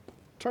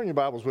Turn your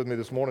Bibles with me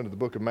this morning to the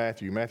book of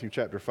Matthew, Matthew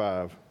chapter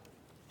 5.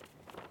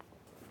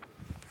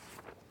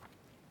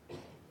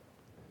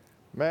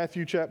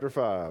 Matthew chapter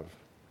 5.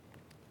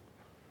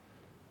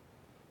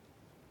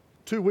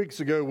 2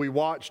 weeks ago, we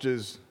watched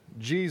as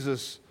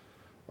Jesus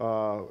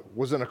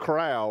was in a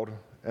crowd,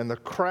 and the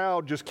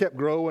crowd just kept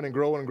growing and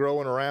growing and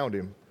growing around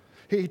him.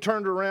 He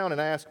turned around and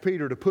asked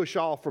Peter to push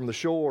off from the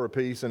shore a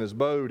piece in his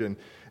boat, and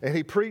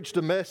he preached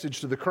a message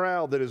to the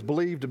crowd that is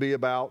believed to be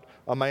about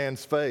a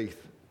man's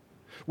faith.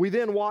 We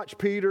then watched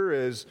Peter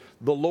as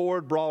the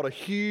Lord brought a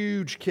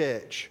huge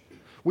catch.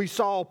 We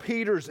saw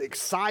Peter's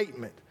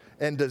excitement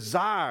and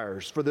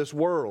desires for this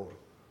world,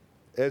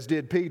 as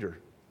did Peter.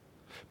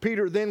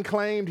 Peter then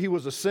claimed he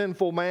was a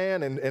sinful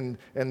man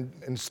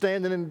and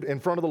standing in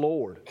front of the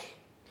Lord.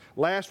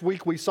 Last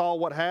week we saw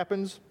what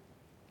happens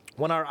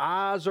when our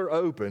eyes are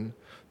open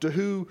to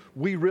who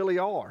we really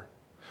are.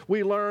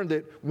 We learned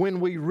that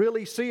when we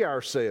really see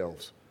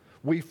ourselves,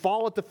 we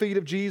fall at the feet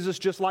of Jesus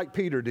just like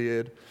Peter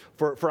did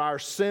for our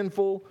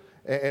sinful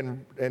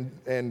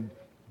and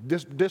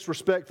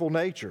disrespectful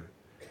nature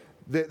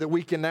that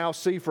we can now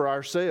see for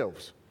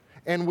ourselves.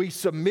 And we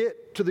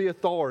submit to the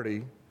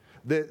authority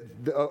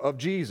of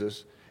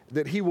Jesus,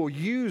 that He will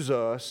use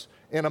us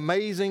in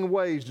amazing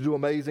ways to do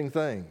amazing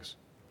things.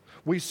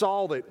 We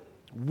saw that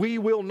we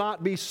will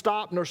not be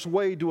stopped nor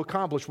swayed to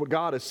accomplish what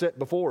God has set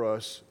before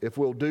us if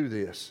we'll do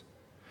this.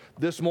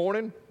 This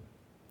morning,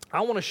 I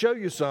want to show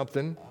you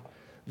something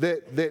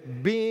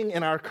that being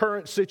in our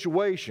current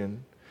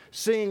situation,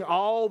 seeing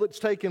all that's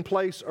taken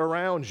place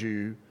around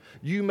you,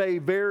 you may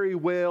very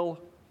well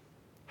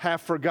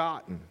have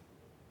forgotten.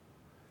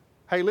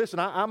 Hey, listen,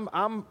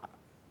 I'm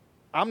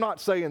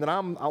not saying that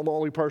I'm the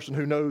only person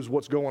who knows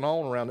what's going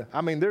on around it.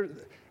 I mean,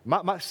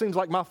 it seems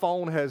like my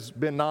phone has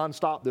been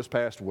nonstop this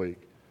past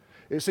week.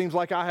 It seems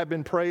like I have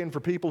been praying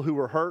for people who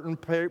were hurting,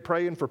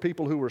 praying for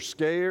people who were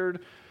scared,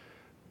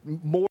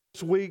 more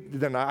this week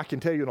than I can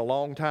tell you in a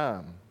long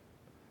time.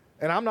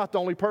 And I'm not the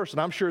only person.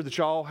 I'm sure that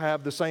y'all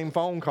have the same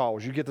phone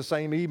calls. You get the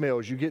same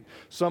emails. You get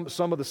some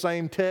of the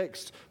same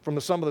texts from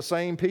some of the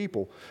same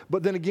people.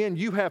 But then again,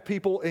 you have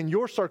people in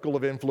your circle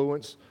of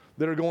influence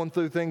that are going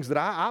through things that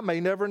I may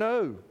never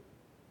know.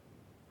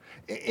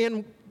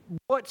 In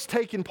what's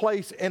taking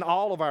place in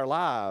all of our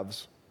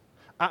lives,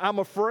 I'm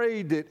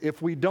afraid that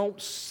if we don't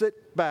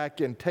sit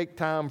back and take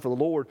time for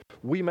the Lord,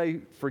 we may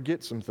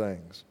forget some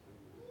things.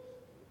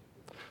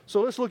 So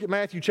let's look at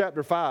Matthew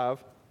chapter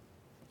 5.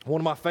 One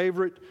of my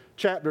favorite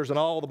chapters in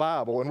all the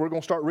Bible, and we're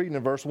going to start reading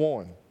in verse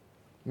 1.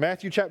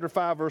 Matthew chapter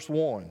 5, verse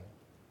 1.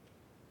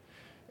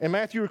 And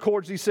Matthew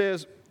records, he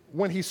says,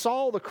 when he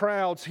saw the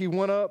crowds, he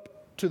went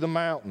up to the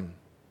mountain,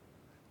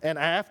 and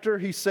after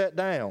he sat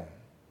down,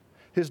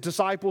 his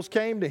disciples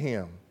came to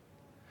him.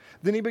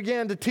 Then he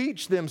began to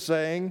teach them,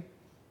 saying,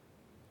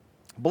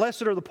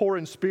 blessed are the poor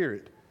in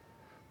spirit,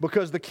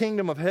 because the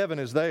kingdom of heaven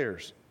is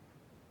theirs.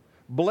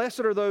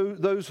 Blessed are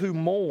those who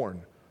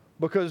mourn,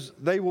 because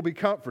they will be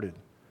comforted.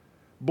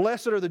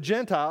 Blessed are the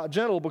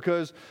gentle,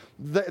 because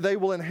they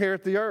will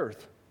inherit the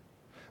earth.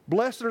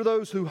 Blessed are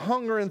those who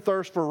hunger and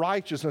thirst for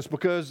righteousness,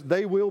 because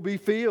they will be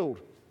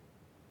filled.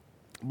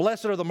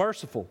 Blessed are the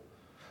merciful,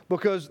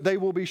 because they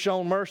will be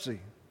shown mercy.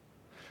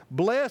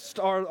 Blessed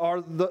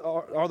are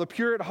the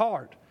pure at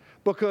heart,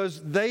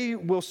 because they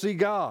will see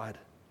God.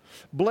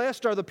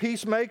 Blessed are the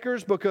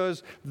peacemakers,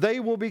 because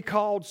they will be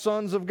called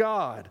sons of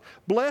God.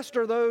 Blessed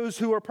are those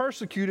who are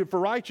persecuted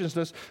for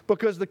righteousness,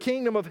 because the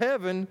kingdom of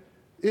heaven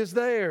is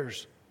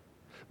theirs.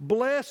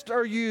 Blessed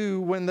are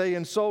you when they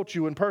insult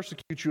you and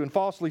persecute you and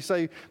falsely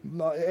say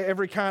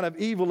every kind of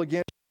evil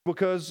against you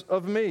because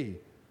of me.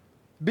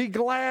 Be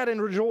glad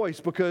and rejoice,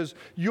 because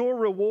your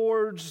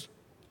reward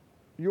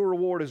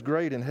is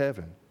great in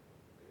heaven.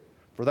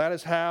 For that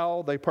is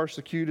how they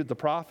persecuted the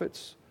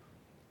prophets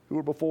who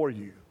were before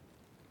you.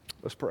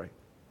 Let's pray.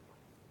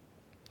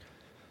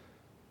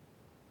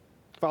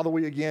 Father,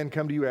 we again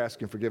come to you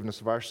asking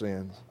forgiveness of our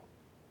sins.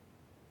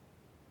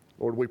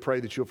 Lord, we pray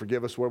that you'll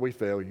forgive us where we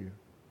fail you.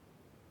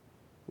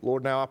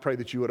 Lord, now I pray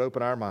that you would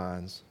open our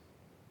minds.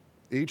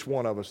 Each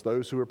one of us,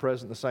 those who are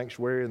present in the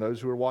sanctuary and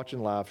those who are watching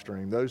live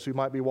stream, those who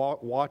might be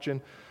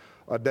watching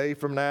a day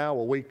from now,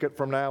 a week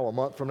from now, a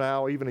month from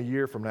now, even a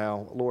year from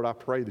now, Lord, I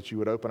pray that you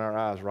would open our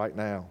eyes right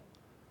now,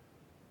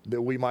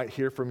 that we might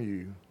hear from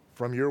you,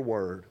 from your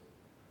word.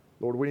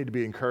 Lord, we need to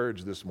be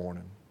encouraged this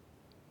morning.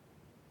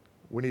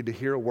 We need to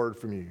hear a word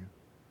from you.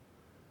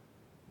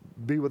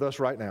 Be with us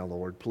right now,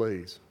 Lord,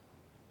 please.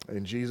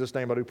 In Jesus'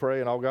 name I do pray,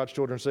 and all God's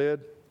children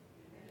said,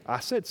 I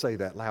said say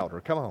that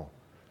louder. Come on.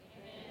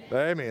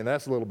 Amen.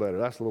 That's a little better.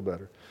 That's a little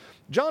better.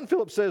 John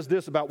Phillips says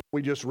this about what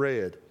we just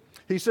read.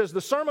 He says,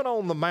 the Sermon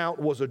on the Mount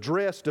was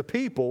addressed to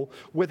people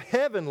with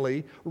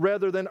heavenly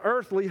rather than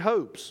earthly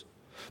hopes.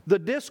 The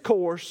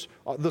discourse,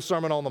 the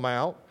Sermon on the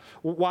Mount,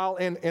 while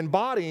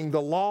embodying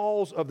the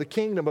laws of the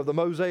kingdom of the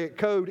Mosaic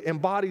Code,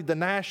 embodied the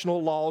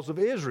national laws of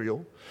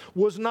Israel,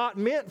 was not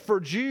meant for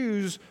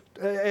Jews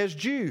as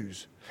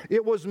Jews.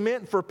 It was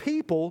meant for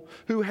people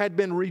who had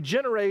been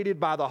regenerated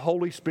by the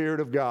Holy Spirit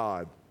of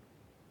God.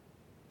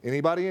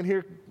 Anybody in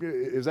here,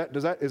 is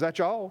that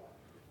y'all?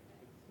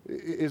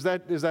 Is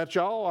that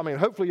y'all? I mean,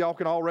 hopefully y'all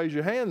can all raise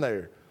your hand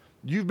there.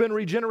 You've been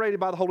regenerated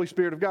by the Holy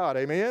Spirit of God.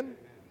 Amen?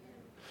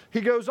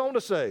 He goes on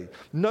to say,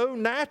 no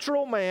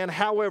natural man,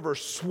 however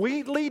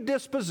sweetly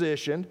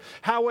dispositioned,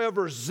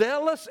 however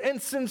zealous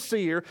and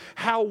sincere,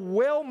 how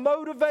well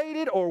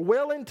motivated or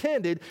well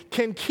intended,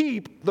 can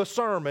keep the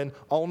Sermon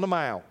on the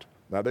Mount.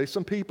 Now, there's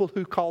some people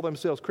who call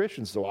themselves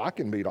Christians, so I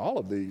can meet all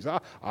of these.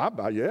 I've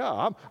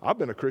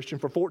been a Christian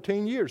for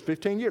 14 years,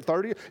 15 years,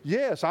 30 years.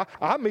 Yes,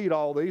 I meet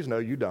all these. No,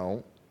 you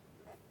don't.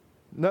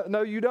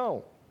 No, you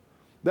don't.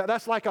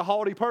 That's like a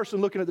haughty person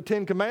looking at the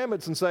Ten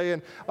Commandments and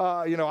saying,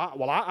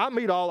 I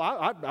meet all,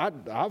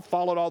 I've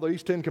followed all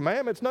these 10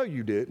 Commandments. No,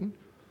 you didn't.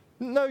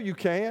 No, you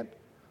can't.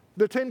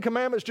 The 10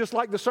 Commandments, just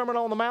like the Sermon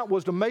on the Mount,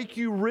 was to make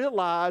you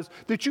realize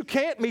that you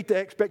can't meet the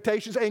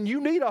expectations and you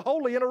need a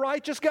holy and a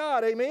righteous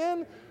God.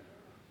 Amen?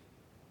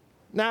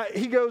 Now,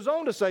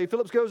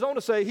 Phillips goes on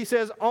to say, he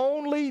says,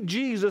 only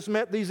Jesus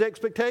met these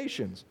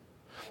expectations.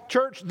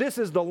 Church, this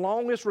is the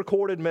longest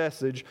recorded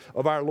message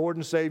of our Lord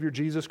and Savior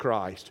Jesus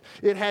Christ.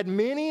 It had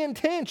many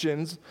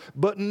intentions,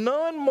 but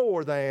none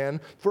more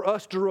than for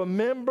us to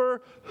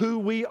remember who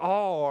we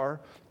are,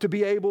 to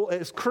be able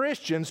as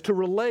Christians to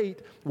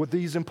relate with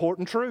these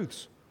important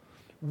truths.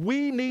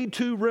 We need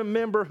to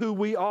remember who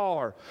we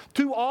are.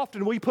 Too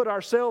often we put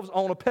ourselves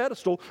on a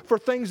pedestal for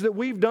things that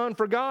we've done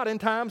for God in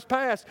times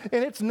past,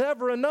 and it's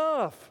never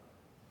enough.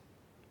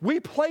 We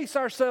place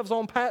ourselves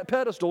on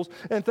pedestals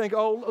and think,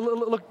 oh,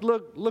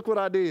 look what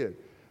I did.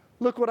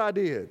 Look what I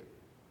did.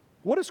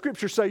 What does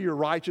Scripture say your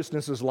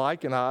righteousness is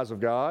like in the eyes of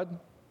God?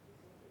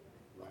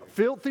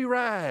 Filthy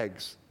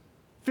rags.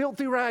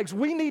 Filthy rags.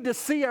 We need to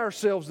see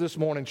ourselves this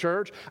morning,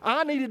 church.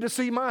 I needed to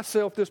see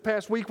myself this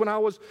past week when I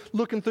was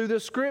looking through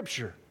this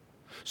Scripture.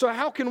 So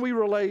how can we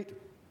relate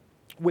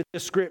with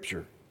this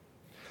Scripture?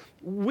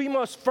 We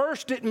must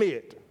first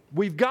admit,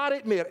 we've got to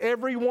admit,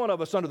 every one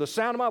of us under the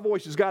sound of my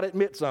voice has got to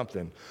admit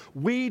something.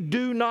 We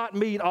do not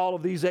meet all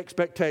of these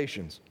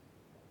expectations.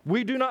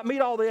 We do not meet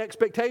all the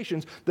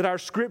expectations that our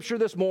Scripture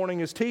this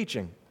morning is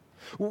teaching.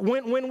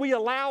 When we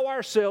allow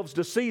ourselves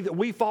to see that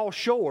we fall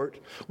short,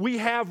 we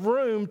have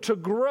room to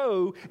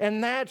grow,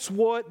 and that's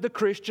what the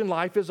Christian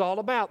life is all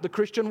about. The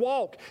Christian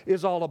walk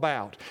is all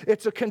about.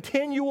 It's a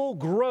continual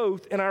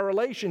growth in our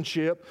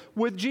relationship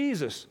with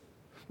Jesus.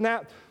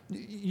 Now,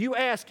 you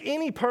ask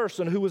any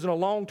person who is in a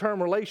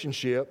long-term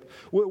relationship,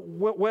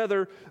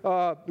 whether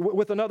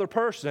with another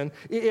person,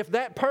 if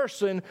that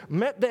person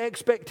met the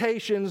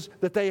expectations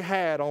that they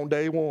had on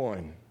day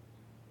one.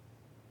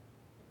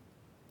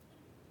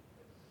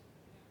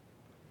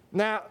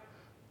 Now,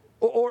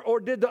 or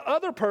did the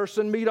other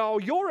person meet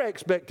all your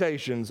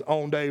expectations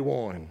on day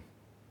one?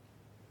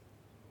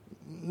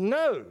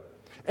 No.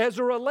 As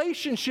a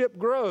relationship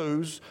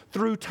grows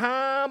through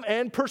time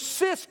and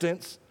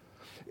persistent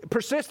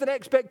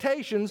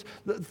expectations,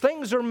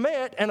 things are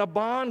met and a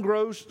bond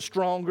grows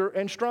stronger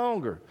and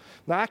stronger.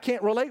 Now, I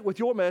can't relate with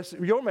your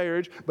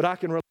marriage, but I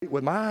can relate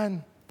with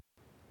mine.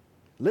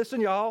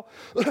 Listen, y'all,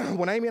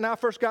 when Amy and I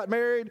first got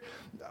married,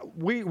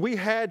 we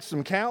had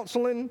some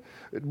counseling.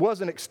 It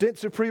wasn't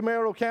extensive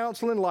premarital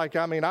counseling.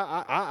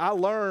 I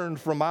learned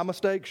from my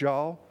mistakes,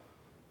 y'all.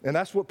 And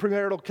that's what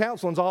premarital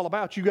counseling is all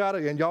about. You got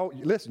to, and y'all,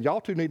 listen,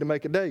 y'all two need to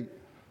make a date.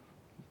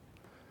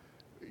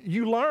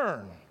 You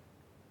learn.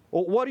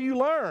 Well, what do you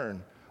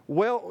learn?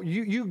 Well,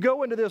 you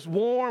go into this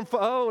warm,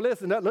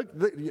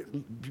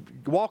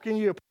 walk in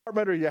your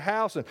apartment or your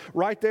house, and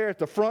right there at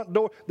the front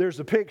door, there's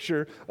a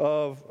picture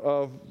of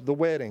the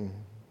wedding.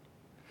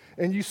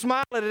 And you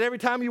smile at it every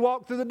time you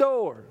walk through the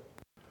door.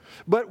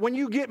 But when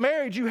you get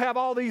married, you have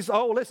all these,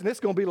 it's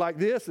going to be like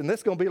this, and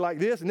this going to be like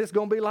this, and this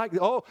going to be like,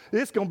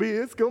 it's going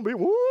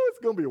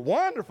to be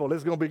wonderful,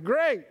 it's going to be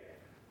great.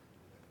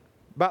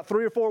 About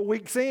 3 or 4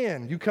 weeks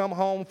in, you come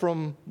home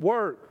from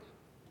work.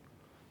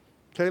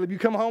 Caleb, you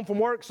come home from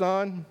work,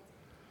 son.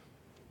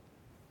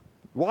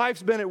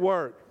 Wife's been at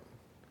work,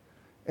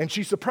 and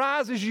she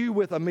surprises you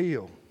with a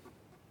meal,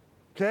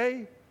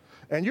 okay?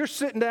 And you're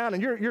sitting down,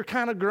 and you're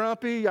kind of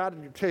grumpy.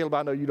 Caleb,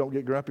 I know you don't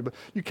get grumpy, but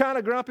you're kind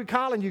of grumpy.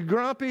 Colin, you're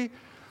grumpy,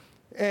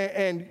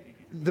 and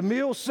the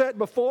meal's set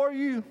before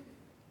you,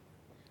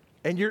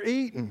 and you're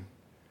eating,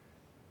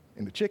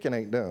 and the chicken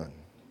ain't done.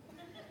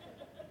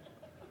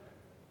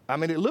 I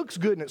mean, it looks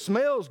good and it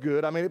smells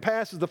good. I mean, it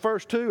passes the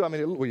first two. I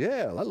mean, that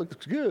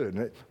looks good.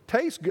 And it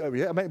tastes good.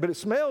 Yeah, but it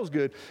smells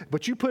good.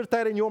 But you put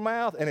that in your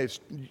mouth and it's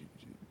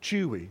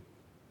chewy.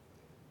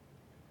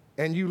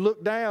 And you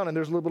look down and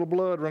there's a little bit of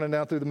blood running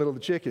down through the middle of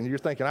the chicken. You're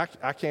thinking,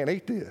 I can't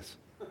eat this.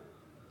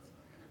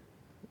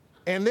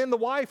 And then the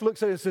wife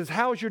looks at it and says,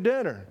 how's your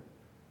dinner?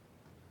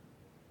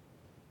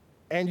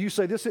 And you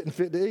say, this isn't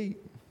fit to eat.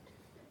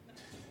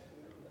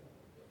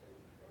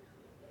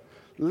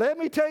 Let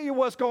me tell you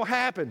what's going to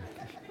happen.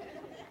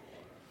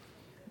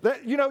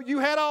 That, you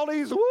had all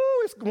these,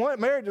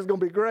 marriage is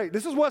going to be great.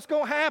 This is what's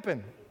going to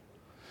happen.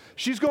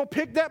 She's going to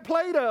pick that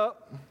plate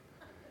up,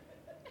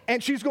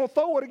 and she's going to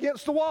throw it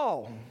against the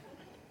wall.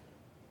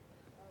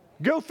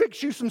 Go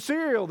fix you some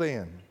cereal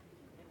then.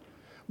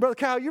 Brother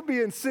Kyle, you're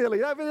being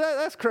silly. I mean,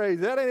 that's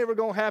crazy. That ain't ever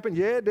going to happen.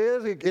 Yeah, it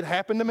is. It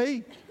happened to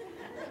me.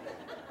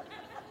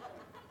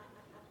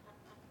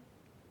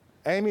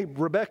 Amy,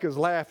 Rebecca's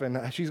laughing.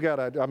 She's got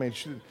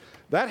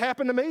that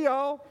happened to me,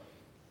 y'all.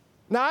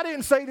 Now, I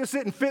didn't say this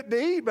isn't fit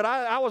to eat, but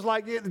I was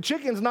like, yeah, the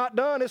chicken's not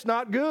done. It's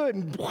not good.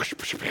 And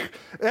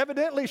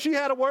evidently, she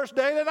had a worse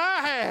day than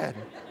I had.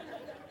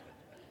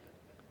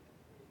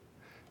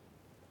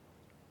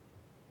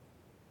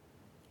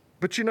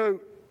 But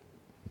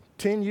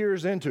 10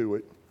 years into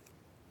it,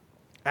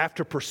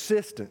 after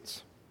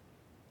persistence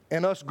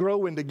and us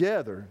growing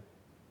together,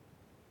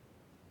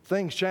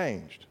 things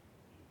changed.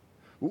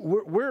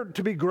 We're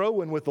to be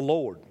growing with the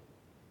Lord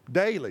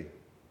daily.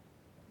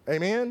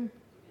 Amen?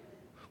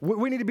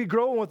 We need to be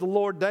growing with the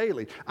Lord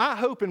daily. I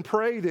hope and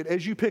pray that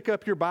as you pick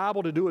up your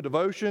Bible to do a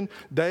devotion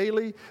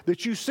daily,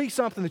 that you see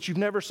something that you've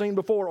never seen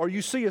before, or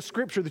you see a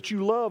scripture that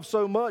you love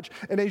so much,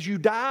 and as you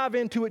dive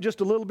into it just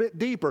a little bit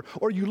deeper,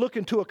 or you look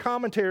into a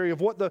commentary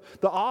of what the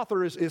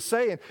author is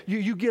saying,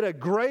 you get a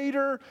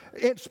greater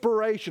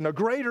inspiration, a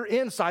greater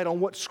insight on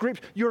what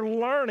scripture you're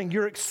learning.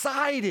 You're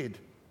excited.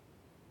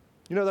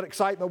 You know that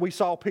excitement we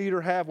saw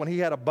Peter have when he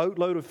had a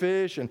boatload of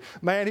fish, and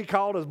man, he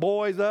called his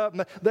boys up,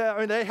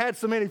 and they had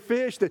so many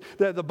fish that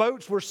the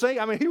boats were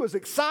sinking. I mean, he was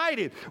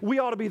excited. We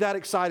ought to be that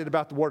excited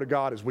about the Word of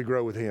God as we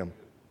grow with Him.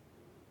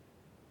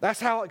 That's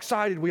how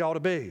excited we ought to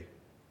be.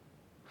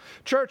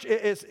 Church,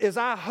 as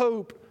I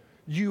hope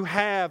you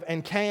have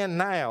and can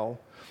now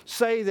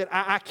say that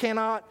I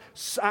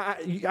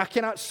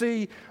cannot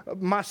see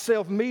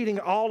myself meeting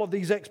all of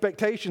these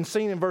expectations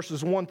seen in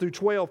verses 1 through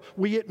 12.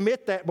 We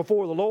admit that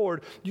before the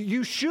Lord.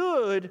 You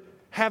should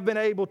have been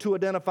able to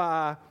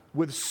identify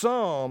with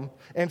some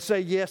and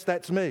say, yes,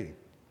 that's me.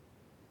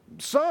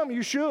 Some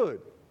you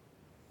should.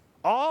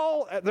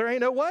 All, there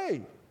ain't no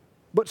way.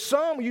 But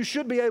some you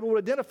should be able to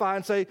identify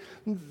and say,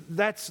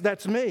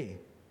 that's me.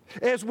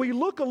 As we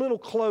look a little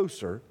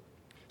closer,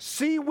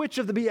 see which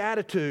of the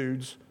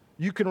Beatitudes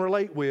you can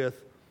relate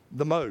with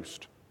the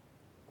most.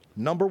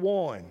 Number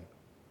 1.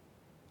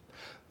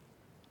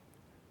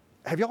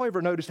 Have y'all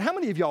ever noticed, how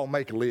many of y'all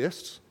make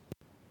lists?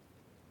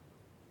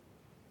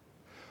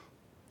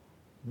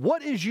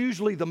 What is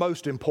usually the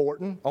most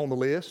important on the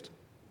list?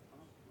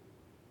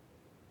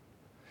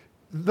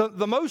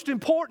 The most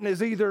important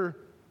is either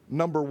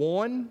number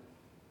 1,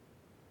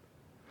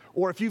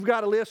 or if you've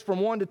got a list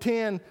from 1 to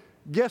 10,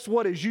 guess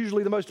what is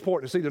usually the most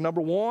important? It's either number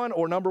 1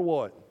 or number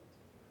what?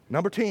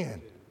 Number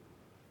 10.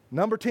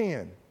 Number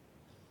 10.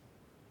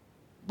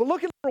 But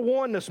look at number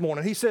 1 this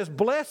morning. He says,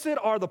 blessed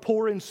are the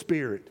poor in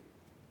spirit.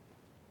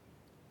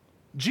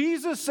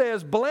 Jesus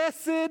says,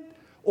 blessed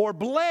or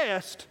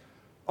blessed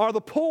are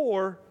the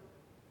poor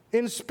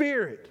in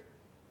spirit.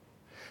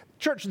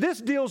 Church,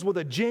 this deals with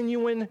a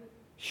genuine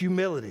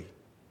humility.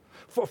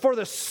 For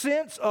the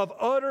sense of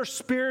utter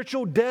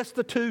spiritual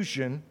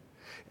destitution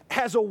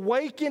has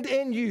awakened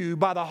in you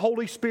by the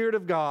Holy Spirit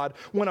of God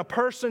when a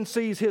person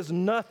sees his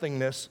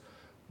nothingness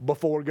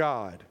before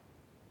God.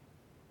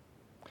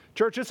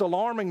 Church, it's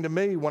alarming to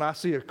me when I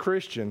see a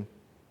Christian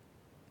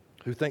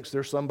who thinks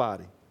they're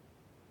somebody.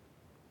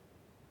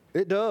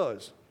 It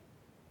does.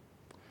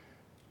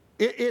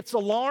 It's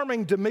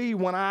alarming to me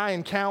when I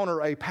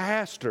encounter a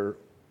pastor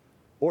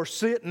or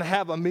sit and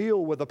have a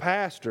meal with a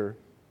pastor,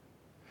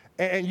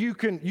 and you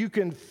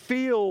can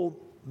feel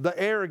the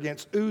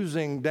arrogance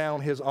oozing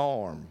down his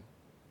arm.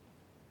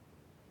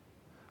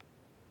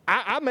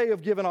 I may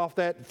have given off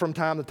that from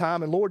time to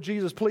time, and Lord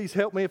Jesus, please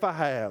help me if I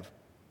have.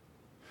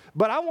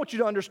 But I want you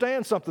to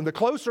understand something. The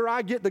closer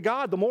I get to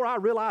God, the more I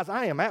realize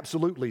I am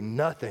absolutely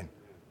nothing.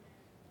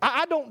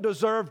 I don't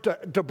deserve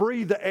to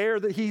breathe the air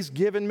that He's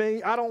given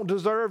me. I don't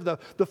deserve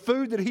the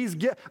food that He's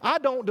given. I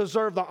don't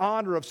deserve the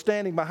honor of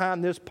standing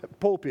behind this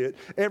pulpit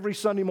every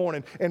Sunday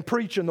morning and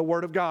preaching the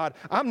Word of God.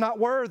 I'm not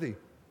worthy.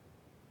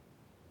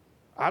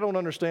 I don't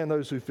understand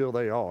those who feel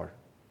they are.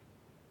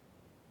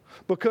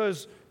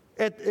 Because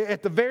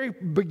at the very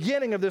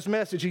beginning of this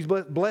message, He's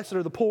blessed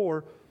are the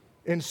poor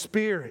in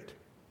spirit.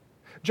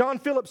 John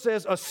Phillips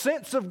says, a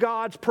sense of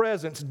God's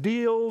presence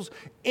deals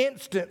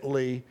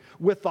instantly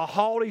with the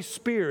haughty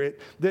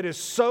spirit that is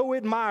so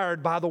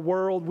admired by the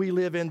world we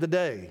live in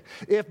today.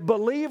 If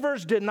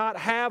believers did not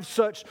have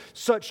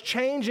such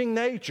changing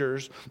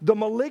natures, the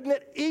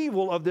malignant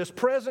evil of this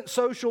present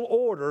social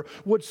order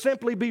would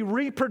simply be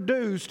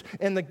reproduced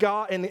in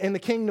the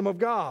kingdom of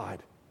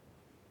God.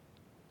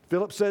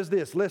 Phillips says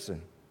this,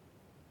 listen.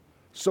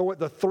 So at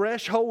the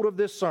threshold of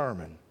this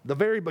sermon, the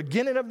very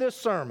beginning of this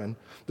sermon,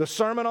 the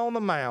Sermon on the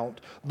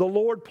Mount, the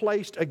Lord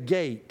placed a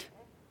gate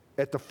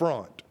at the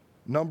front.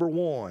 Number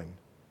 1,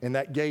 and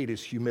that gate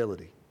is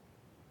humility.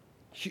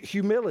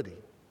 Humility.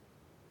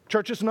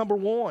 Church, it's number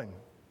 1.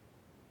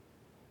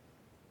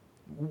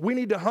 We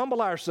need to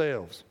humble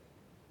ourselves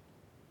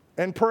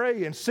and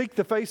pray and seek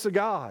the face of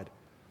God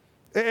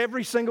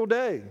every single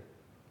day.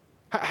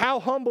 How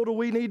humble do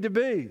we need to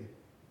be?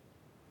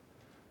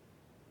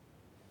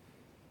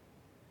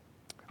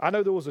 I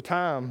know there was a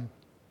time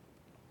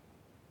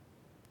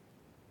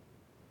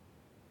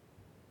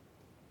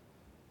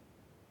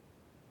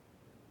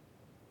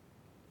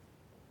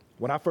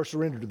when I first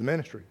surrendered to the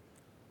ministry.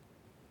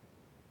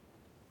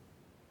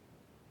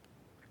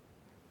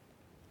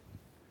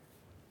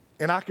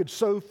 And I could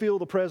so feel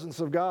the presence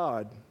of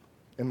God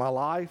in my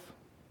life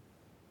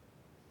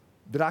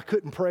that I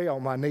couldn't pray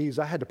on my knees.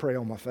 I had to pray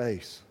on my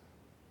face.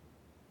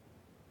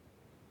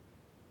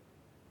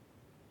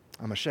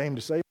 I'm ashamed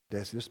to say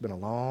this. It's been a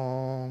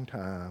long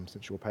time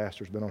since your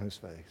pastor's been on his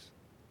face.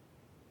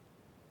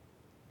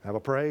 Have I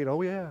prayed?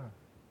 Oh, yeah.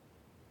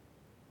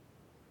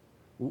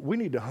 We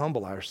need to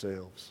humble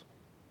ourselves.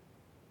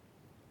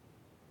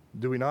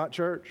 Do we not,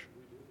 church?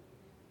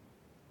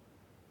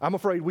 I'm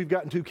afraid we've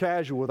gotten too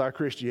casual with our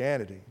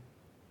Christianity.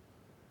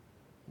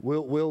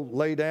 We'll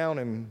lay down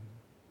in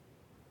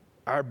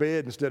our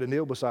bed instead of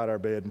kneel beside our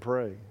bed and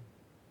pray.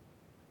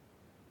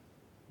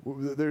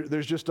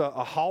 There's just a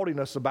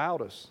haughtiness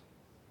about us.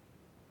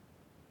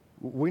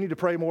 We need to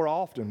pray more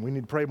often. We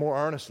need to pray more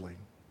earnestly.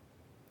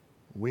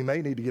 We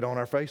may need to get on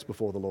our face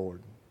before the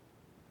Lord.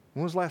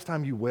 When was the last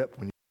time you wept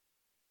when you...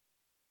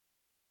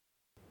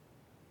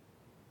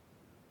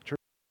 Church,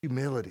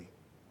 humility.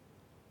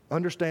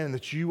 Understanding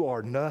that you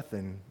are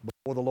nothing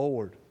before the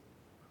Lord.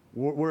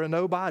 We're a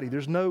nobody.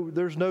 There's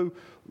no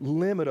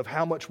limit of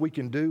how much we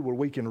can do where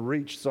we can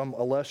reach some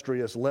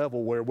illustrious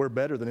level where we're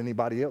better than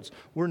anybody else.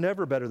 We're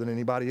never better than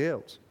anybody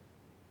else.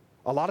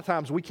 A lot of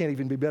times we can't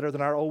even be better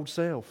than our old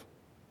self.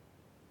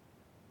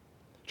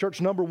 Church,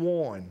 number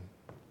one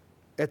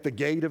at the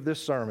gate of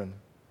this sermon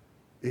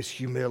is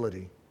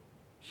humility.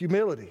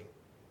 Humility.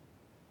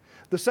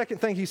 The second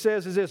thing he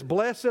says is this: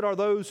 blessed are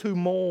those who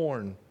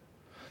mourn.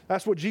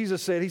 That's what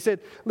Jesus said. He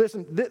said,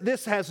 listen,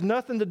 this has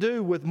nothing to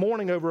do with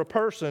mourning over a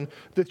person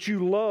that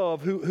you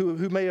love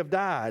who may have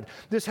died.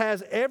 This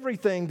has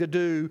everything to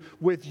do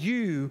with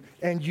you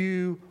and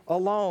you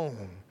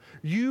alone.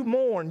 You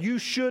mourn. You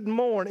should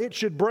mourn. It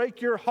should break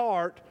your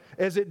heart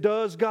as it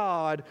does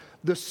God,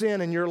 the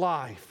sin in your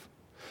life.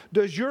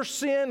 Does your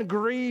sin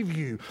grieve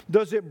you?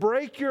 Does it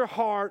break your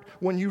heart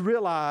when you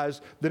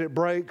realize that it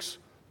breaks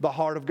the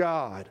heart of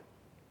God?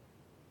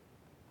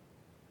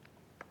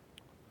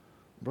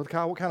 Brother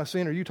Kyle, what kind of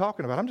sin are you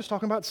talking about? I'm just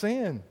talking about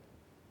sin.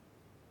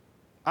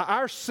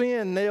 Our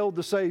sin nailed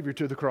the Savior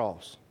to the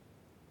cross.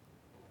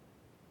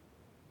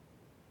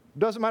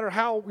 Doesn't matter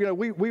how,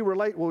 we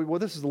relate, well,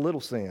 this is a little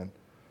sin.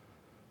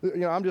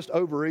 I'm just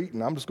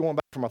overeating. I'm just going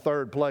back for my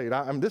third plate.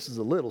 This is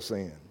a little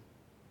sin.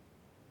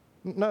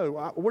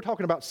 No, we're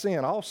talking about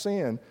sin. All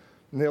sin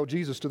nailed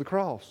Jesus to the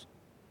cross.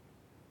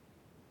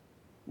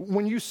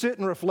 When you sit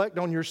and reflect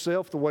on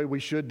yourself the way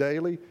we should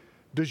daily,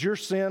 does your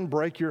sin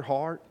break your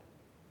heart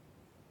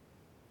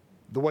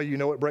the way you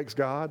know it breaks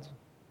God's?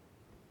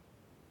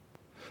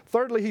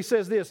 Thirdly, he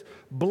says this: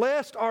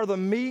 blessed are the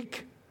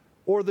meek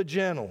or the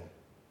gentle.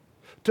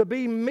 To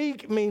be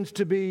meek means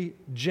to be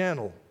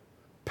gentle,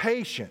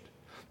 patient,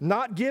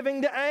 not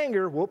giving to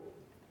anger. Whoop.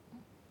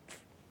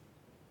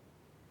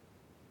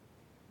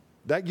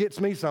 That gets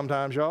me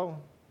sometimes, y'all.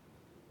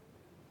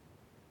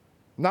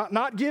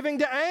 Not giving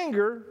to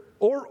anger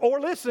or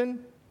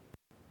listen,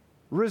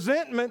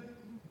 resentment.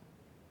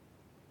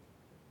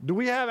 Do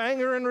we have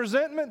anger and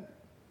resentment?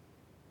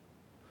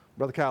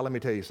 Brother Kyle, let me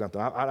tell you something.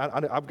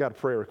 I've got a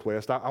prayer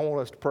request. I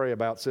want us to pray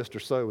about Sister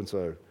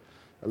So-and-so.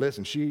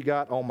 Listen, she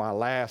got on my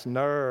last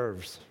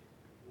nerves.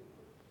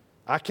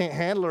 I can't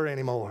handle her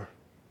anymore.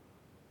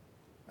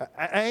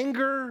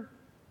 Anger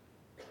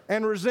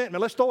and resentment.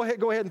 Let's go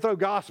ahead and throw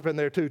gossip in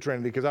there too,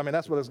 Trinity, because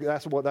that's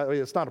what that is.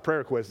 It's not a prayer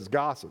request, it's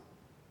gossip,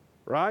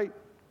 right?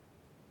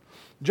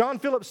 John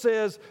Phillips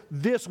says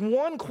this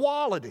one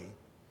quality,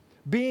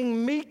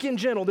 being meek and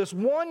gentle, this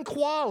one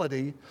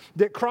quality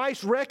that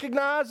Christ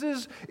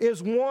recognizes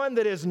is one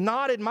that is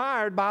not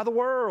admired by the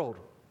world.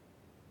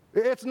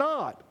 It's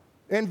not.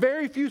 In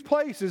very few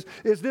places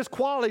is this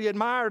quality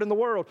admired in the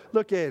world.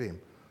 Look at him.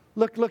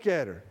 Look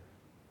at her.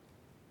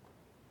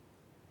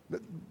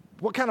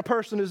 What kind of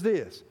person is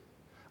this?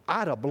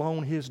 I'd have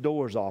blown his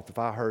doors off if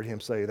I heard him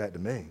say that to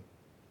me.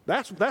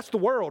 That's the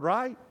world,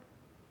 right?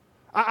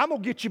 I'm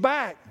going to get you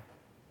back.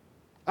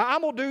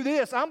 I'm going to do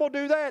this. I'm going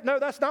to do that. No,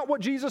 that's not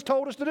what Jesus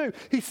told us to do.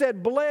 He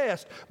said,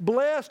 blessed.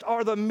 Blessed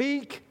are the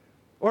meek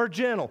or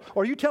gentle.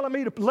 Are you telling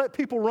me to let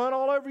people run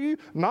all over you?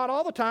 Not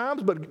all the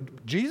times,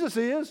 but Jesus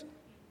is.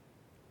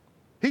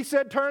 He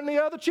said, turn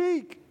the other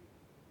cheek.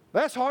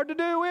 That's hard to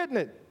do, isn't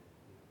it?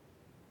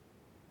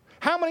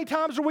 How many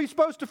times are we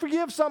supposed to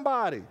forgive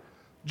somebody?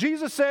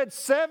 Jesus said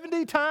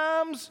 70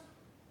 times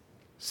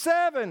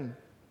 7.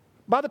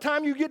 By the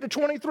time you get to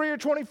 23 or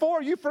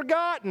 24, you've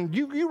forgotten.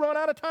 You run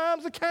out of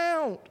times to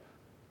count.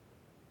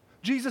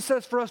 Jesus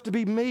says for us to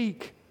be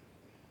meek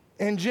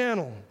and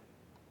gentle.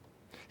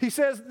 He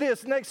says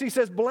this, next he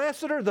says,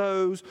 blessed are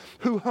those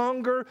who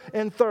hunger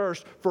and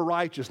thirst for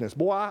righteousness.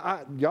 Boy,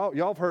 y'all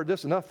have heard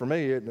this enough for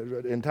me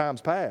in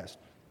times past.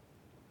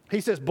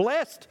 He says,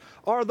 blessed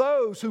are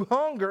those who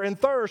hunger and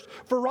thirst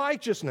for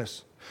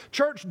righteousness.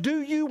 Church,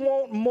 do you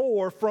want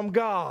more from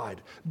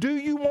God? Do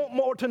you want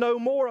more to know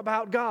more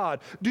about God?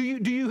 Do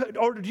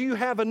you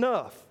have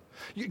enough?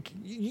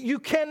 You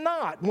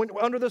cannot,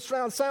 under the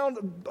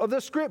sound of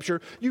this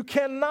scripture, you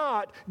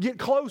cannot get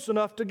close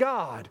enough to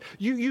God.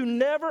 You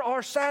never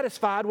are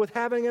satisfied with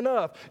having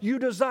enough. You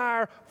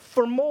desire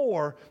for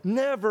more,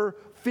 never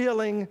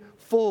feeling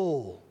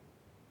full.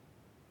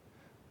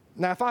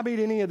 Now, if I meet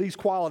any of these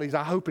qualities,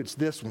 I hope it's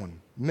this one,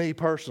 me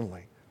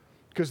personally.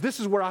 Because this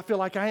is where I feel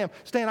like I am.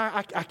 Stan,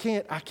 I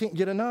can't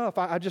get enough.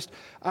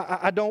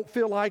 I don't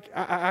feel like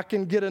I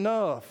can get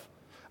enough.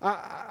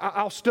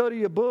 I'll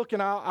study a book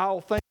and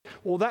I'll think,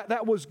 well,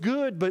 that was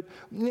good, but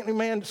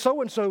man,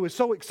 so-and-so is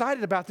so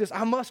excited about this.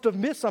 I must have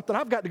missed something.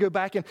 I've got to go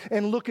back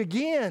and look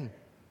again.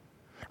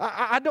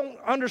 I don't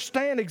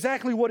understand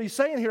exactly what he's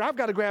saying here. I've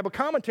got to grab a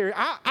commentary.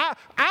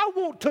 I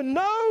want to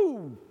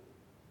know.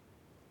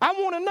 I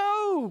want to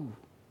know.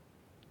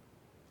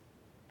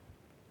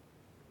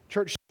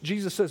 Church,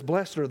 Jesus says,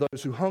 blessed are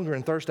those who hunger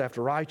and thirst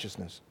after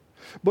righteousness.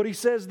 But he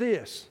says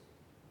this,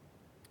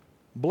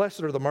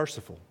 blessed are the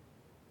merciful.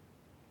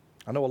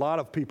 I know a lot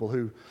of people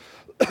who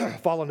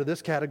fall into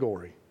this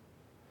category.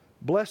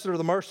 Blessed are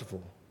the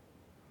merciful.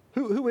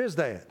 Who is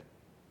that?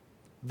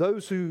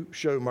 Those who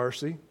show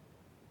mercy.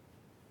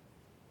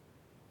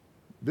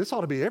 This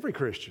ought to be every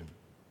Christian.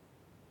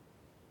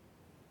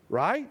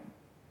 Right?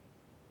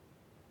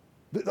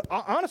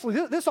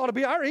 Honestly, this ought to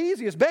be our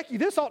easiest. Becky,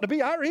 this ought to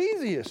be our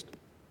easiest.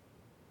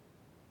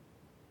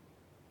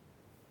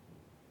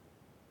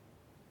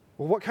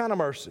 Well, what kind of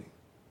mercy?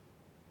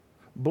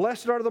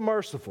 Blessed are the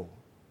merciful.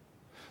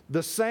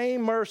 The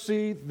same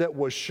mercy that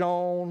was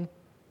shown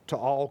to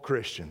all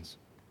Christians.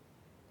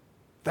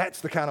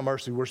 That's the kind of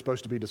mercy we're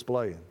supposed to be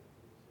displaying.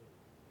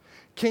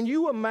 Can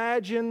you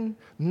imagine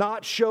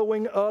not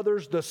showing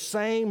others the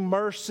same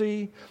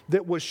mercy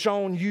that was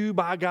shown you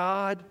by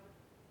God?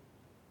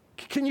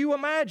 Can you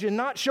imagine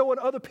not showing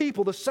other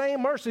people the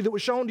same mercy that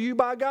was shown to you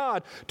by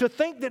God? To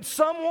think that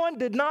someone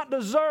did not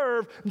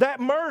deserve that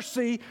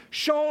mercy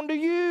shown to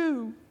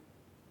you.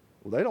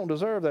 Well, they don't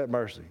deserve that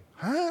mercy.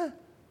 Huh?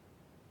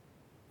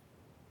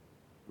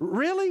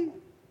 Really?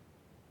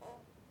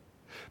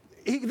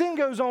 He then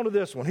goes on to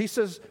this one. He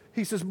says,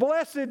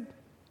 blessed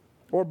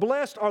or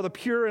blessed are the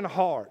pure in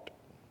heart.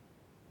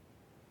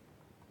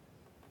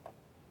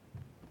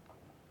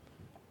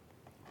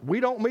 We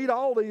don't meet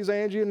all these,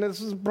 Angie, and this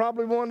is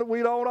probably one that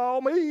we don't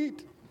all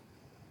meet.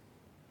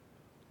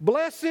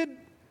 Blessed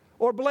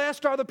or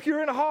blessed are the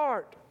pure in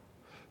heart.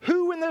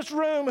 Who in this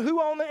room, who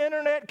on the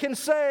internet can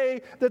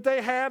say that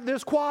they have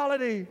this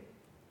quality?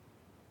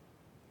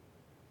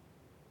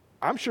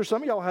 I'm sure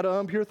some of y'all had an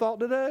impure thought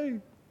today.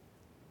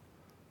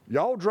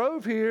 Y'all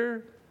drove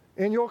here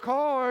in your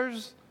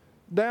cars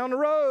down the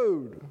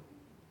road.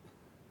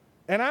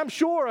 And I'm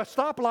sure a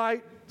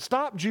stoplight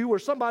stopped you or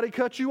somebody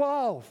cut you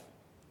off.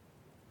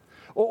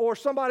 Or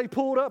somebody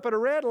pulled up at a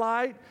red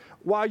light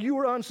while you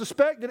were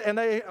unsuspected and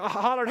they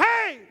hollered,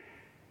 hey,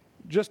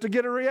 just to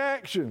get a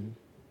reaction.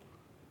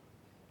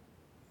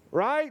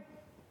 Right?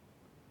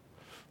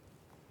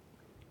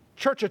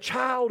 Church, a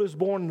child is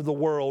born into the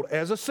world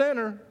as a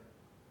sinner,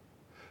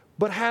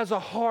 but has a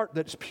heart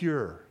that's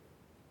pure.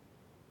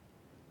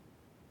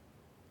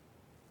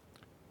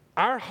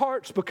 Our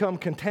hearts become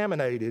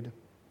contaminated,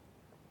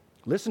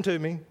 listen to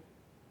me,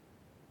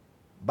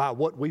 by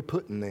what we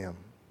put in them.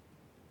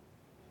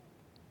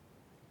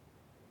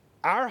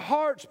 Our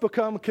hearts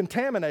become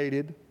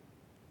contaminated,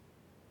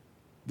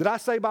 did I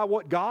say by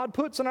what God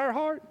puts in our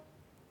heart?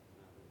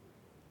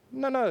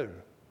 No.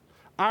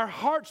 Our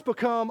hearts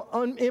become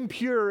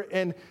impure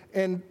and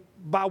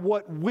by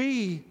what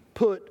we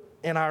put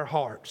in our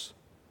hearts.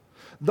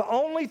 The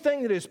only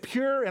thing that is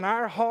pure in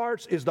our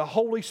hearts is the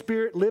Holy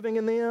Spirit living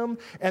in them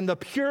and the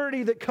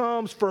purity that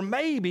comes for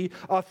maybe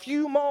a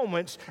few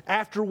moments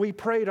after we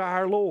pray to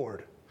our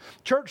Lord.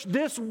 Church,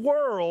 this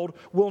world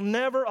will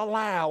never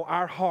allow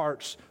our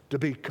hearts to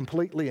be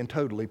completely and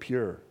totally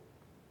pure.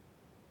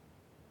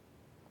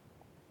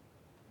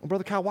 Well,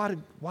 Brother Kyle,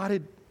 why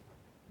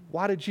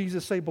did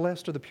Jesus say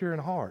blessed are the pure in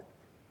heart?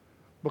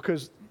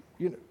 Because,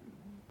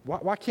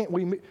 why can't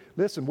we,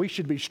 listen, we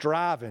should be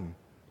striving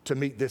to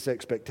meet this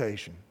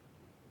expectation.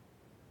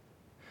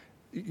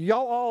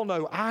 Y'all all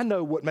know, I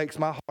know what makes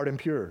my heart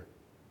impure.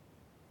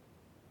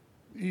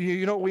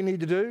 You know what we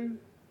need to do?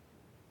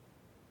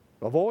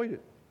 Avoid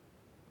it.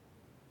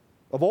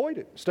 Avoid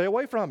it. Stay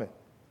away from it.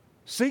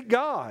 Seek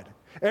God.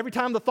 Every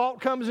time the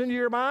thought comes into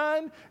your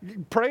mind,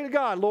 pray to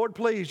God, Lord,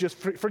 please, just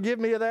forgive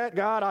me of that.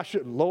 God,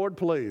 Lord,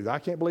 please. I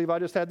can't believe I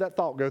just had that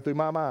thought go through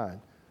my mind.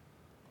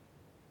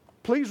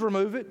 Please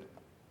remove it.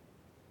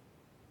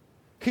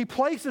 He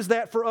places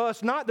that for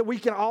us, not that we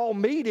can all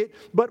meet it,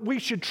 but we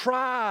should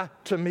try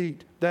to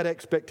meet that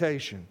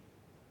expectation.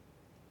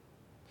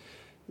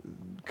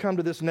 Come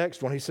to this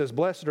next one. He says,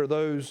 blessed are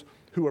those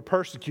who are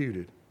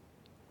persecuted.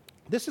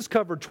 This is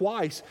covered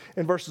twice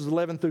in verses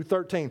 11 through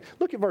 13.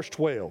 Look at verse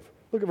 12.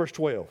 Look at verse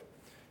 12.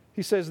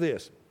 He says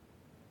this.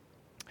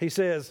 He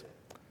says,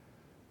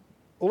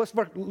 well,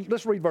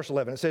 let's read verse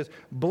 11. It says,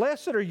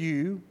 blessed are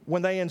you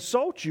when they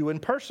insult you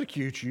and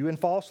persecute you and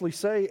falsely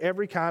say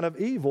every kind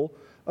of evil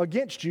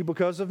against you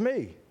because of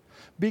me.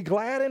 Be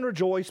glad and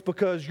rejoice,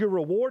 because your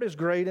reward is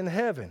great in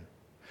heaven.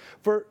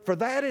 For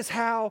that is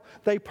how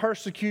they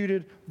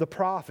persecuted the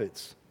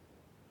prophets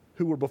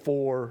who were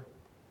before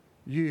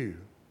you.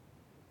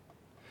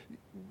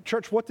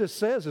 Church, what this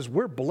says is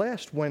we're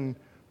blessed when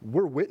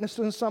we're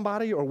witnessing to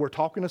somebody or we're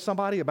talking to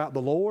somebody about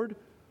the Lord,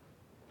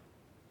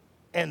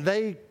 and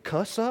they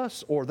cuss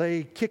us or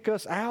they kick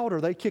us out or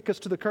they kick us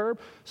to the curb.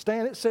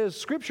 Stan, it says,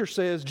 Scripture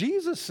says,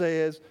 Jesus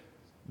says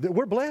that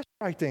we're blessed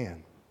right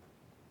then.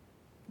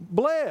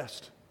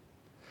 Blessed.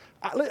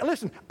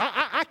 Listen,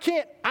 I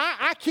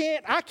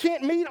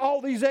can't meet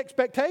all these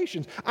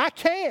expectations. I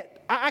can't.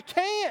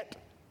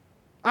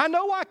 I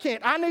know I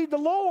can't. I need the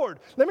Lord.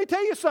 Let me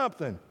tell you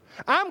something.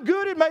 I'm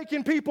good at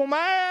making people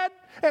mad,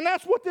 and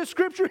that's what this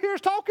scripture here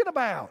is talking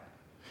about.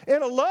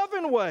 In a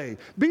loving way,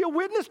 be a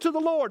witness to the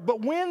Lord.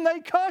 But when they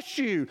cuss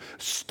you,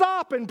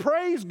 stop and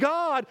praise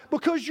God,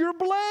 because you're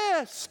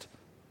blessed.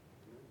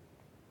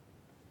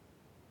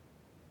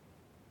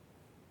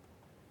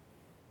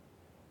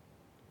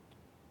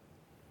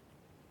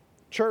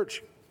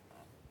 Church,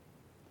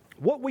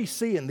 what we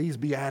see in these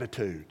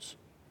Beatitudes,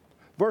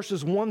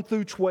 verses 1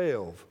 through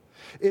 12,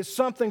 is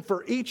something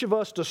for each of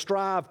us to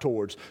strive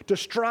towards, to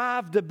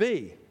strive to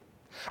be.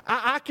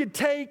 I could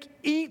take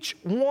each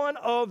one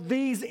of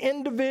these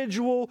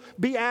individual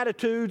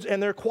Beatitudes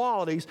and their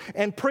qualities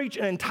and preach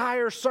an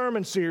entire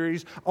sermon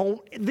series on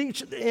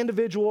each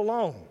individual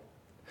alone.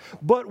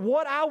 But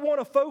what I want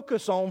to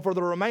focus on for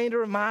the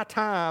remainder of my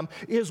time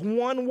is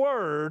one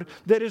word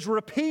that is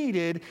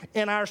repeated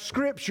in our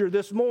scripture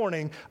this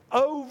morning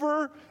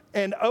over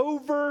and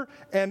over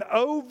and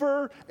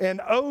over and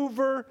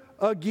over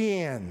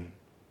again.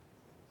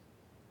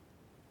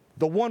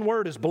 The one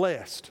word is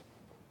blessed.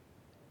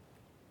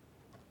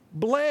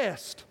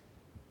 Blessed.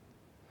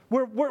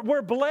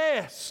 We're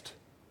blessed.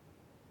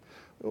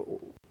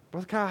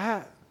 Brother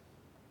Kyle,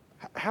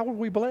 how are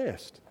we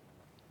blessed?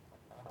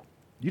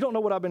 You don't know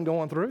what I've been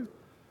going through.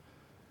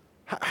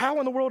 How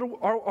in the world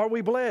are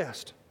we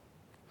blessed?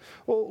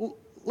 Well,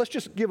 let's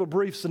just give a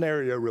brief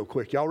scenario real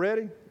quick. Y'all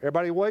ready?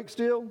 Everybody awake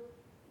still?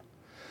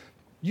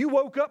 You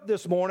woke up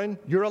this morning,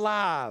 you're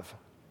alive.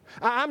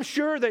 I'm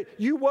sure that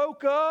you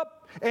woke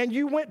up and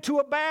you went to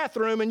a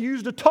bathroom and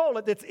used a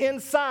toilet that's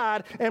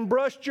inside and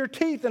brushed your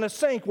teeth in a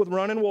sink with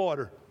running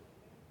water.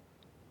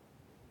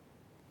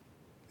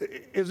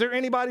 Is there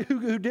anybody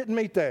who didn't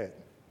meet that?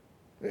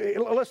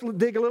 Let's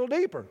dig a little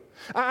deeper.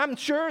 I'm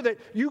sure that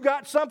you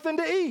got something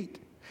to eat.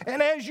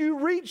 And as you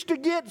reach to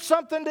get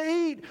something to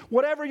eat,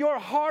 whatever your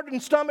heart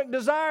and stomach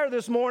desire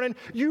this morning,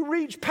 you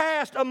reach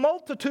past a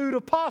multitude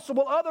of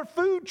possible other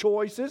food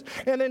choices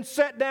and then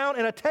sat down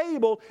at a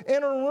table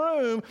in a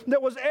room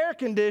that was air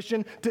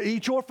conditioned to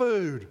eat your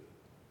food.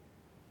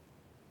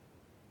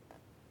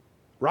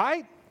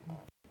 Right?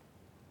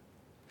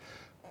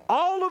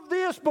 All of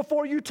this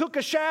before you took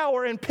a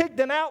shower and picked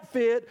an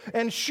outfit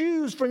and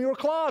shoes from your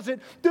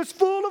closet that's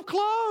full of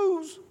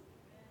clothes.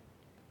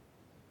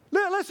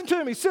 Listen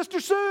to me, Sister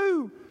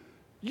Sue,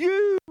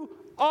 you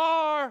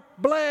are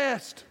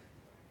blessed.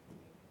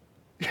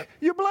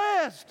 You're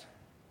blessed.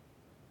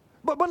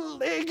 But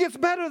it gets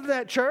better than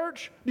that,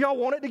 church. Do y'all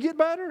want it to get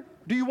better?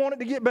 Do you want it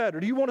to get better?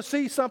 Do you want to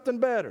see something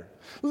better?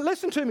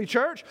 Listen to me,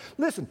 church.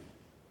 Listen.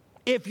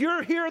 If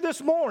you're here this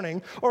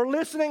morning or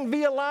listening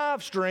via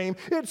live stream,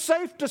 it's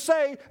safe to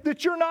say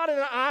that you're not in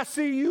an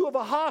ICU of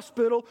a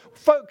hospital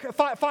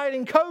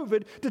fighting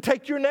COVID to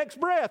take your next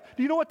breath.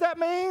 Do you know what that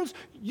means?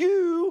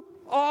 You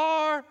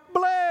are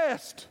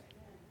blessed.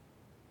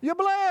 You're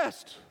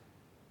blessed.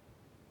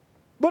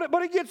 But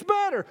it gets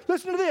better.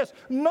 Listen to this.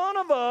 None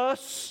of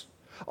us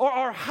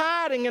are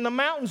hiding in the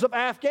mountains of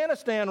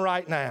Afghanistan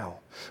right now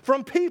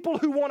from people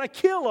who want to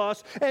kill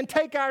us and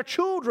take our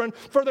children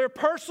for their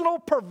personal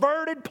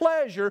perverted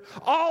pleasure,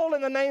 all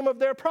in the name of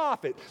their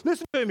prophet.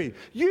 Listen to me.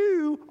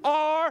 You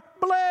are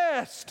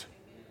blessed.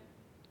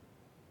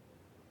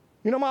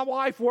 You know, my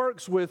wife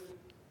works with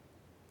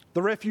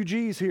the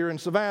refugees here in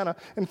Savannah,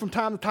 and from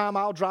time to time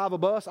I'll drive a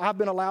bus. I've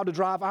been allowed to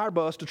drive our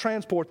bus to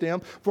transport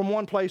them from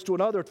one place to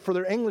another for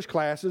their English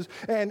classes,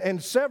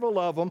 and several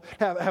of them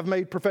have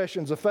made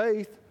professions of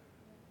faith.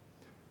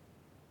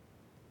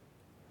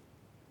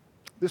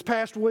 This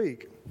past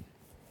week,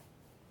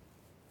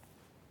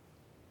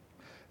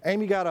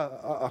 Amy got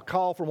a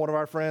call from one of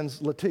our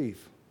friends, Latif.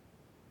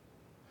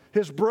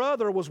 His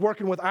brother was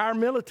working with our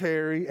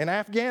military in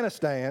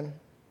Afghanistan,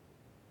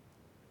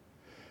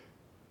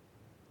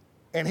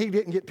 and he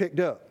didn't get picked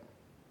up.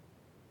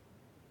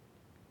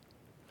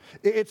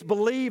 It's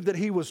believed that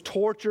he was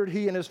tortured.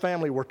 He and his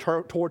family were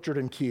tortured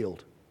and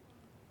killed.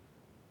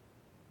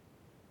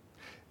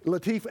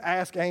 Latif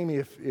asked Amy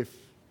if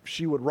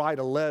she would write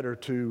a letter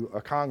to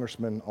a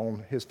congressman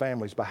on his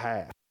family's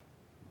behalf.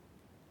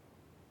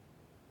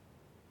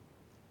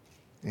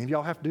 Any of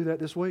y'all have to do that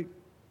this week?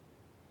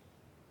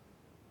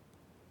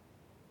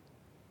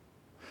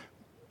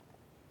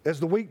 As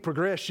the week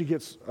progressed, she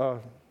gets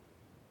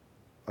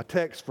a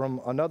text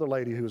from another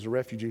lady who is a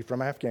refugee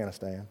from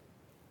Afghanistan.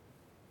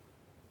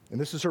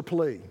 And this is her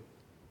plea.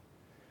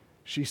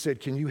 She said,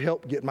 "Can you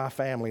help get my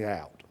family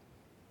out?"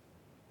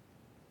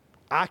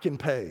 I can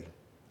pay.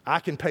 I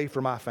can pay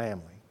for my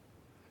family.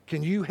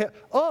 Can you help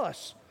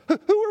us? Who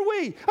are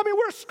we? I mean,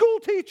 we're a school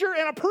teacher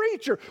and a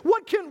preacher.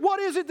 What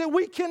is it that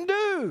we can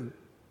do?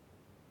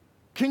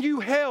 Can you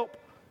help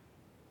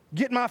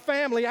get my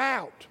family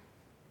out?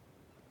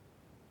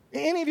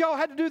 Any of y'all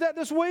had to do that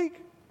this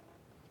week?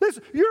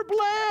 Listen, you're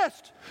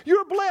blessed.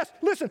 You're blessed.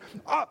 Listen,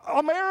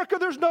 America,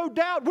 there's no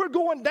doubt we're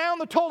going down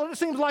the toilet. It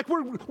seems like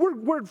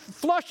we're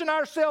flushing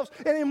ourselves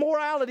in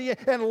immorality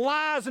and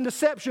lies and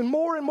deception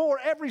more and more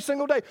every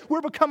single day.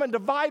 We're becoming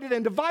divided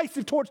and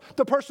divisive towards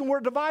the person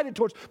we're divided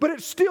towards. But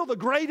it's still the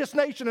greatest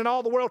nation in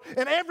all the world,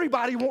 and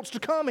everybody wants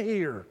to come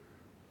here.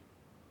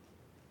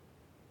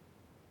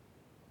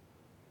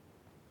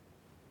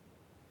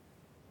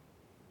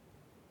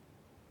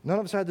 None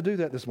of us had to do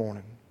that this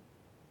morning.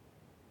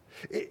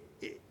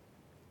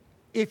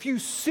 If you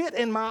sit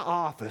in my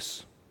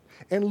office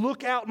and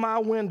look out my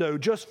window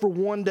just for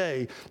one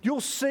day, you'll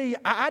see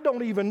I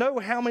don't even know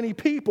how many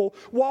people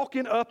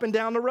walking up and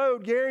down the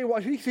road. Gary,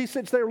 he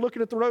sits there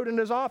looking at the road in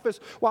his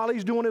office while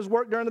he's doing his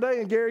work during the day.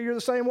 And Gary, you're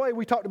the same way.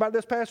 We talked about it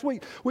this past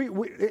week.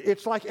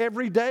 It's like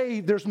every day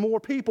there's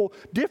more people,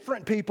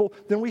 different people,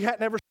 than we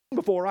hadn't ever seen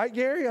before, right,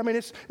 Gary? I mean,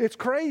 it's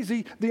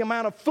crazy the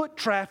amount of foot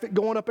traffic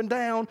going up and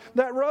down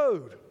that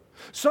road.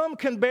 Some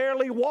can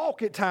barely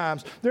walk at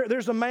times.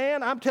 There's a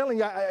man, I'm telling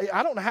you,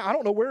 I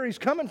don't know where he's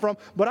coming from,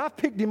 but I've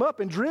picked him up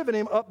and driven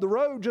him up the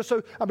road just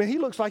so, I mean, he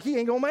looks like he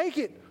ain't going to make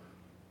it.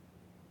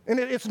 And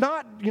it's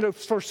not,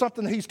 for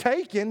something he's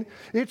taken.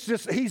 It's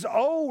just he's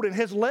old and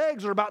his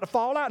legs are about to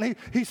fall out and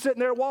he's sitting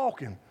there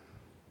walking.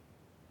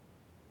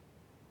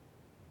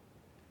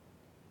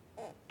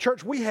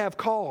 Church, we have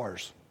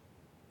cars.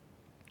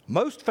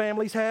 Most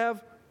families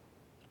have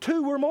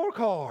 2 or more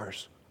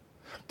cars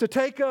to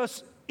take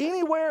us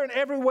anywhere and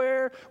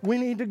everywhere we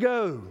need to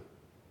go.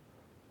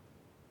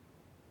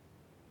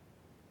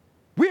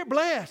 We're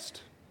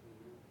blessed.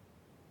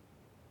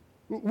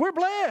 We're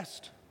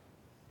blessed.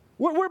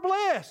 We're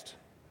blessed.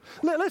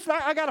 Listen,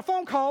 I got a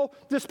phone call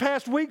this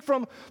past week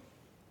from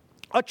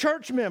a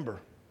church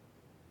member.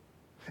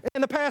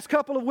 In the past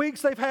couple of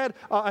weeks, they've had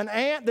an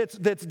aunt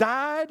that's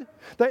died.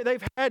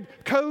 They've had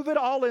COVID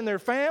all in their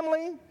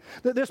family.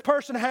 This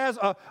person has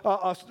a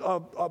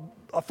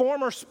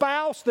former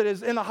spouse that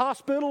is in the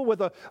hospital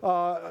with an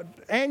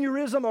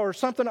aneurysm or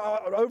something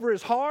over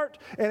his heart.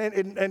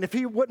 And if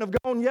he wouldn't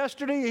have gone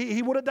yesterday,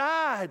 he would have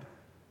died.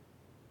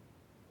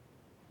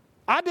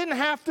 I didn't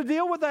have to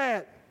deal with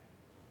that.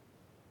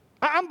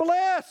 I'm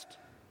blessed.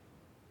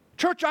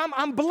 Church,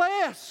 I'm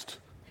blessed.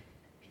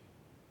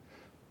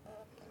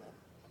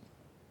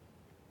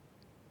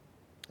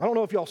 I don't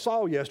know if y'all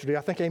saw yesterday.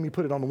 I think Amy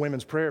put it on the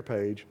women's prayer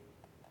page.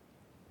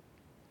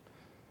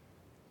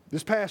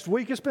 This past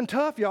week, it's been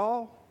tough,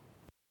 y'all.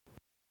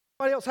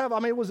 Anybody else have? I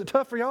mean, was it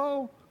tough for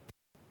y'all?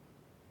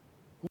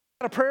 We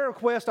got a prayer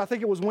request, I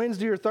think it was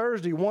Wednesday or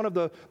Thursday. One of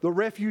the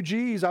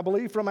refugees, I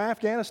believe, from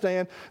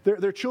Afghanistan,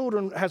 their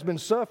children has been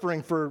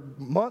suffering for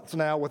months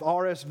now with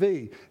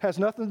RSV. Has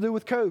nothing to do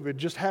with COVID,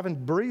 just having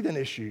breathing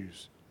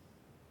issues.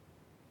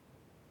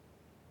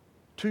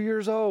 2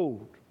 years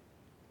old.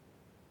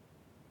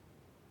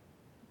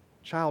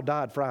 Child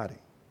died Friday.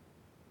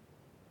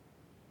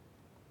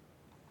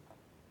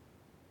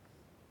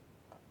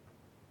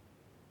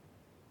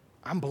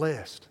 I'm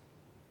blessed.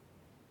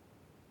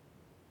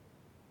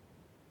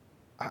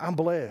 I'm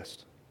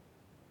blessed.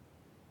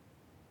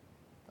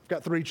 I've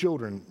got 3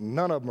 children.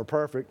 None of them are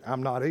perfect.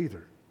 I'm not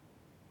either.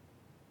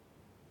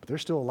 But they're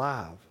still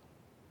alive.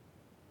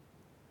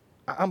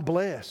 I'm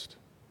blessed.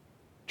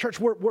 Church,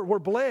 we're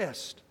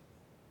blessed.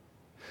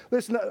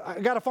 Listen, I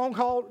got a phone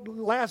call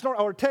last night,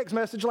 or a text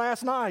message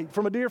last night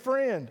from a dear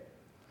friend.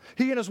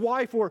 He and his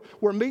wife were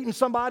meeting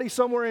somebody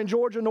somewhere in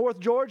Georgia, North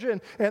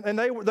Georgia, and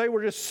they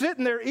were just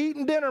sitting there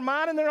eating dinner,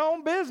 minding their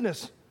own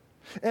business.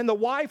 And the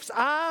wife's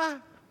eye,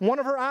 one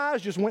of her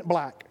eyes just went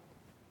black.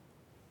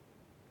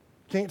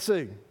 Can't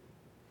see.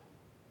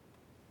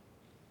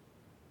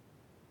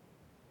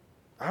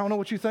 I don't know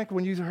what you think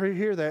when you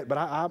hear that, but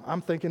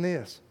I'm thinking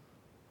this.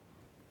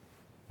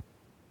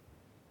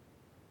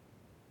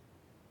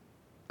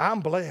 I'm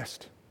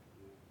blessed.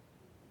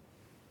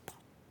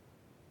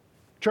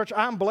 Church,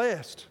 I'm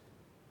blessed.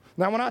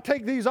 Now, when I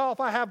take these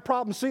off, I have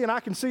problems seeing. I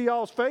can see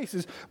y'all's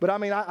faces, but I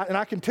mean,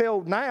 I can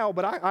tell now,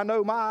 but I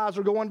know my eyes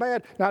are going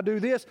bad. Now, I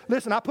do this.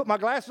 Listen, I put my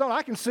glasses on.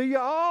 I can see you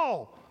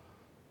all.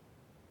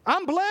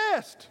 I'm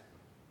blessed.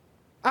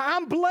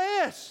 I'm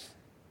blessed.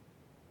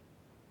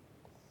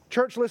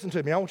 Church, listen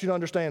to me. I want you to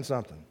understand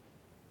something.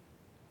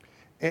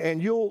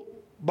 And you'll,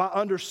 by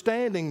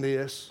understanding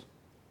this,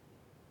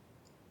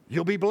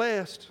 you'll be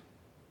blessed.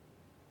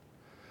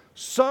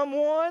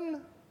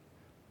 Someone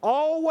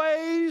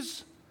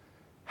always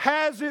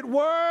has it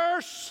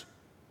worse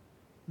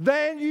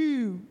than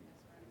you.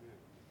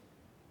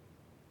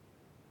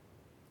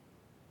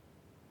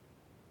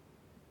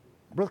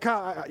 Brother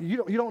Kyle, you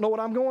don't know what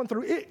I'm going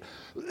through.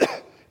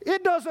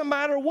 It doesn't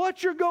matter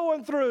what you're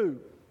going through.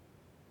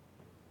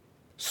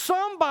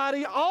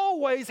 Somebody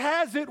always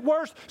has it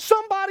worse.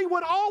 Somebody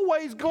would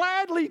always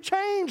gladly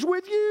change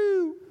with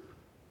you.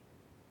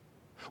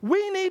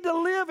 We need to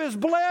live as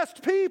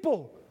blessed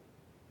people.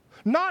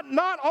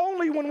 Not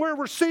only when we're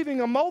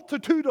receiving a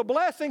multitude of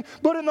blessing,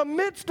 but in the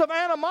midst of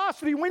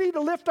animosity, we need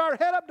to lift our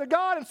head up to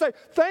God and say,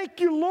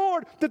 thank you,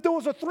 Lord, that there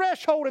was a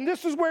threshold and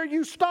this is where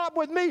you stop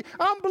with me.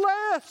 I'm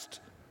blessed.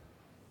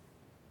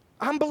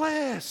 I'm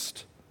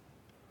blessed.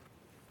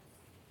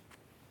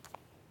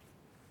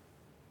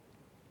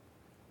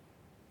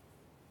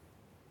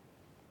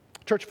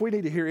 Church, if we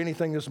need to hear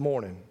anything this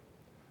morning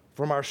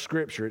from our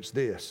scripture, it's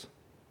this.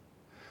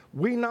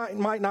 We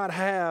might not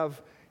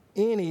have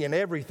any and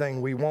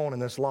everything we want in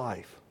this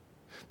life.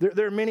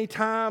 There are many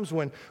times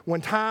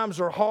when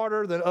times are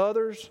harder than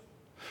others.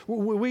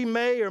 We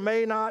may or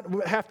may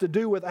not have to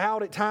do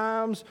without at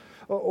times,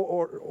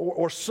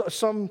 or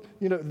some,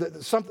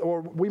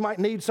 or we might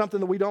need something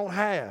that we don't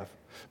have.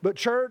 But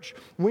church,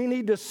 we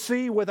need to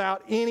see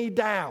without any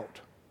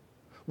doubt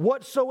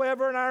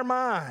whatsoever in our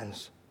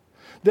minds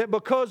that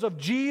because of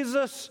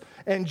Jesus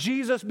and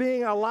Jesus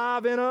being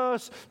alive in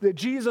us, that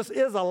Jesus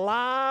is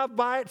alive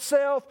by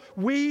itself,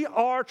 we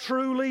are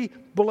truly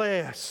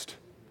blessed.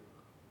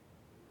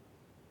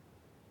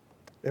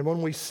 And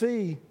when we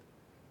see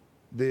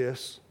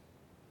this,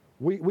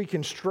 we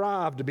can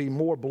strive to be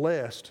more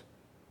blessed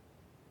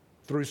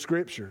through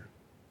Scripture.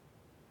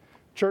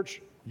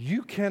 Church,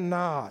 you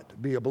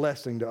cannot be a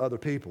blessing to other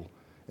people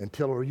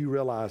until you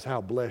realize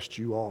how blessed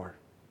you are.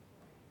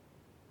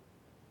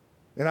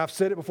 And I've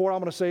said it before, I'm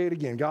going to say it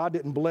again. God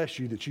didn't bless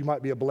you that you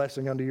might be a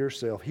blessing unto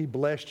yourself. He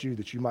blessed you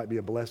that you might be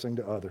a blessing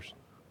to others.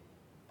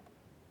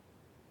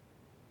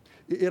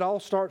 It all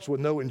starts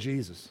with knowing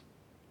Jesus,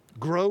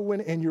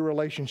 growing in your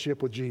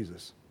relationship with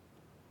Jesus.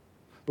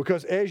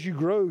 Because as you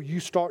grow,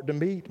 you start to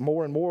meet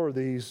more and more of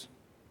these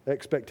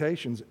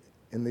expectations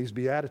and these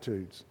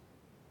beatitudes.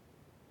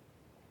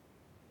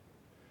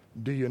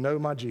 Do you know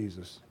my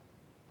Jesus?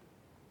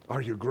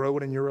 Are you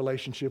growing in your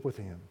relationship with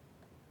Him?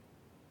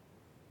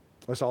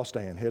 Let's all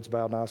stand, heads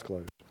bowed, eyes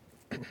closed.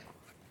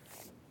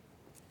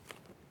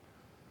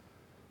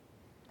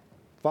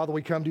 Father,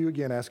 we come to you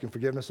again asking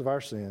forgiveness of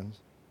our sins.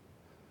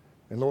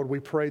 And Lord, we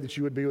pray that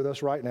you would be with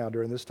us right now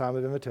during this time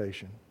of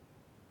invitation.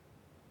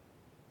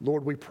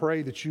 Lord, we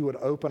pray that you would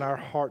open our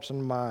hearts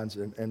and minds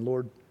and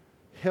Lord,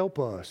 help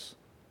us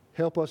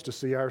to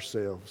see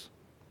ourselves.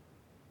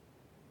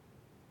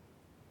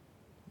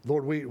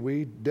 Lord,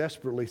 we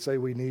desperately say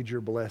we need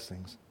your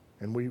blessings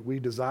and we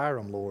desire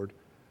them, Lord.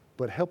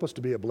 But help us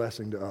to be a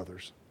blessing to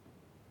others.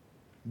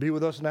 Be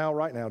with us now,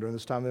 right now, during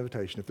this time of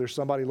invitation. If there's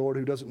somebody, Lord,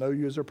 who doesn't know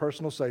you as their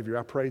personal Savior,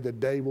 I pray the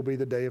day will be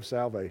the day of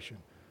salvation.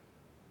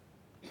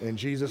 In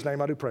Jesus'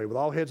 name I do pray. With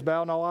all heads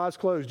bowed and all eyes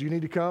closed, do you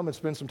need to come and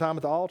spend some time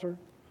at the altar?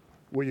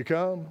 Will you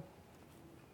come?